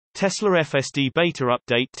Tesla FSD Beta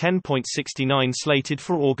Update 10.69 slated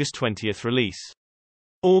for August 20 release.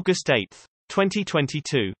 August 8,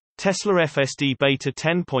 2022. Tesla FSD Beta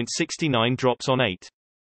 10.69 drops on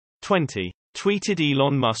 8/20. Tweeted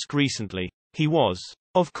Elon Musk recently. He was,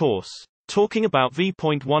 of course, talking about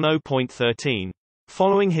v.10.13.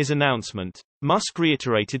 Following his announcement, Musk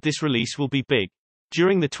reiterated this release will be big.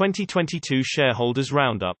 During the 2022 shareholders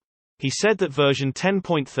roundup, he said that version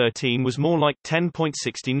 10.13 was more like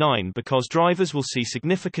 10.69 because drivers will see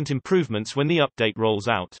significant improvements when the update rolls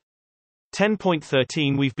out.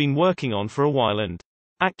 10.13 we've been working on for a while, and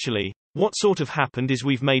actually, what sort of happened is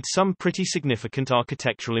we've made some pretty significant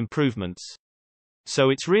architectural improvements. So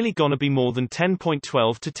it's really gonna be more than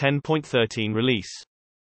 10.12 to 10.13 release.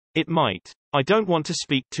 It might. I don't want to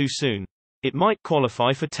speak too soon. It might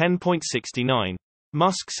qualify for 10.69.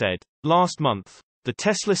 Musk said. Last month, the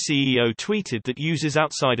Tesla CEO tweeted that users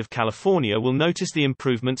outside of California will notice the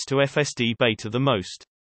improvements to FSD Beta the most.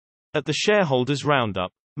 At the shareholders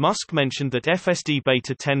roundup, Musk mentioned that FSD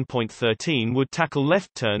Beta 10.13 would tackle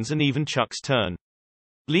left turns and even Chuck's turn.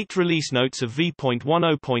 Leaked release notes of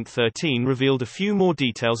v.10.13 revealed a few more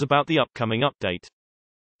details about the upcoming update.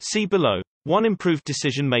 See below. 1. Improved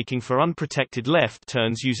decision-making for unprotected left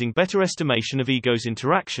turns using better estimation of ego's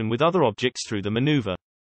interaction with other objects through the maneuver.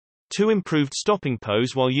 2. Improved stopping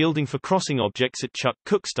pose while yielding for crossing objects at Chuck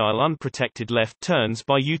Cook-style unprotected left turns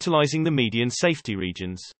by utilizing the median safety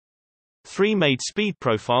regions. 3. Made speed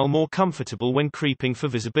profile more comfortable when creeping for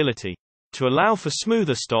visibility, to allow for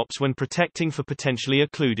smoother stops when protecting for potentially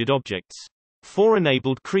occluded objects. 4.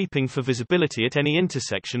 Enabled creeping for visibility at any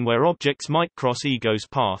intersection where objects might cross ego's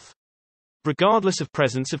path, regardless of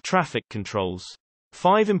presence of traffic controls.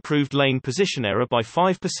 5. Improved lane position error by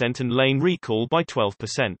 5% and lane recall by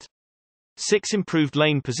 12%. 6. Improved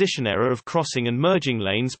lane position error of crossing and merging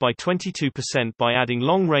lanes by 22% by adding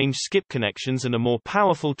long-range skip connections and a more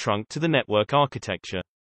powerful trunk to the network architecture.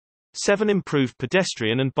 7. Improved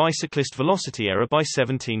pedestrian and bicyclist velocity error by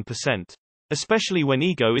 17%, especially when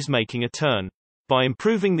ego is making a turn, by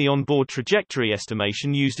improving the onboard trajectory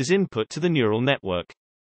estimation used as input to the neural network.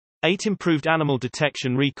 8. Improved animal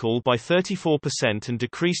detection recall by 34% and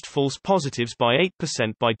decreased false positives by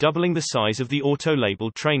 8% by doubling the size of the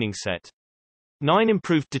auto-labeled training set. 9.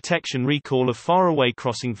 Improved detection recall of far-away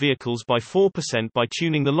crossing vehicles by 4% by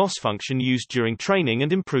tuning the loss function used during training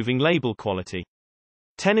and improving label quality.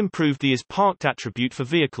 10. Improved the is parked attribute for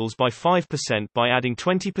vehicles by 5% by adding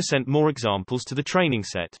 20% more examples to the training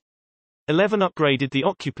set. 11. Upgraded the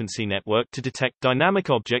occupancy network to detect dynamic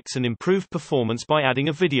objects and improved performance by adding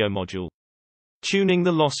a video module, tuning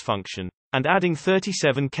the loss function, and adding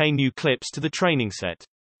 37K new clips to the training set.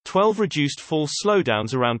 12. Reduced false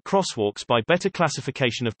slowdowns around crosswalks by better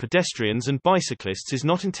classification of pedestrians and bicyclists is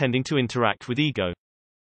not intending to interact with ego.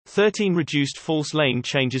 13. Reduced false lane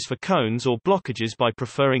changes for cones or blockages by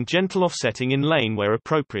preferring gentle offsetting in lane where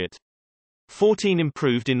appropriate. 14.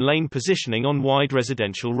 Improved in-lane positioning on wide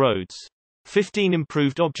residential roads. 15.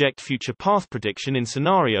 Improved object future path prediction in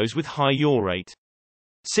scenarios with high yaw rate.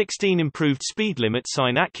 16. Improved speed limit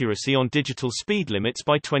sign accuracy on digital speed limits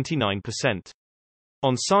by 29%.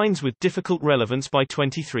 On signs with difficult relevance by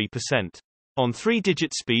 23%. On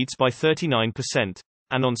 3-digit speeds by 39%.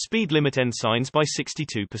 And on speed limit end signs by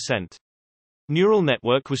 62%. Neural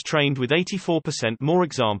network was trained with 84% more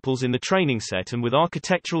examples in the training set and with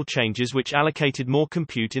architectural changes which allocated more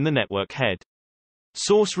compute in the network head.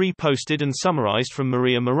 Source reposted and summarized from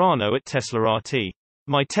Maria Merano at teslarati.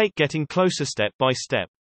 My take: getting closer step by step.